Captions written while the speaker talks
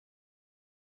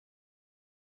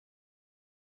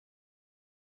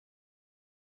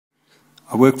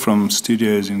I work from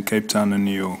studios in Cape Town and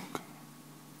New York.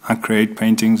 I create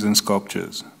paintings and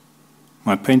sculptures.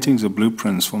 My paintings are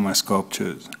blueprints for my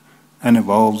sculptures and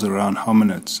evolves around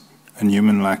hominids and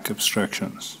human-like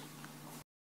abstractions.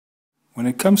 When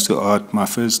it comes to art, my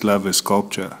first love is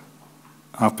sculpture.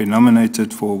 I've been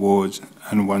nominated for awards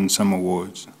and won some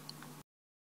awards.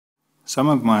 Some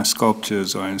of my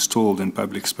sculptures are installed in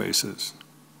public spaces.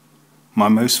 My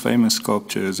most famous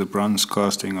sculpture is a bronze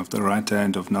casting of the right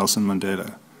hand of Nelson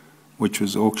Mandela, which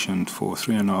was auctioned for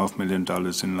 $3.5 million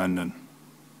in London.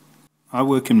 I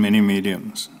work in many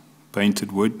mediums: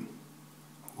 painted wood,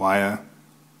 wire,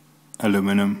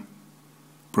 aluminum,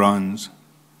 bronze,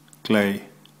 clay,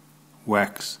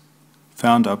 wax,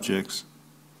 found objects,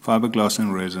 fiberglass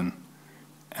and resin,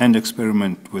 and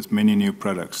experiment with many new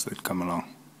products that come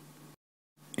along.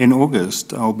 In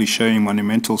August, I'll be showing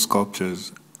monumental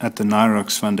sculptures at the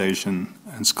NIROX Foundation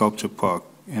and Sculpture Park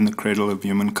in the Cradle of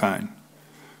Humankind.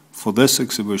 For this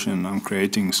exhibition, I'm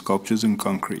creating sculptures in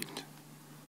concrete.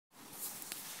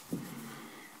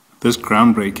 This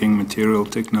groundbreaking material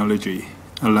technology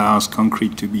allows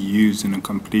concrete to be used in a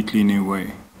completely new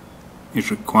way. It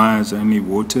requires only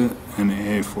water and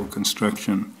air for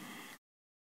construction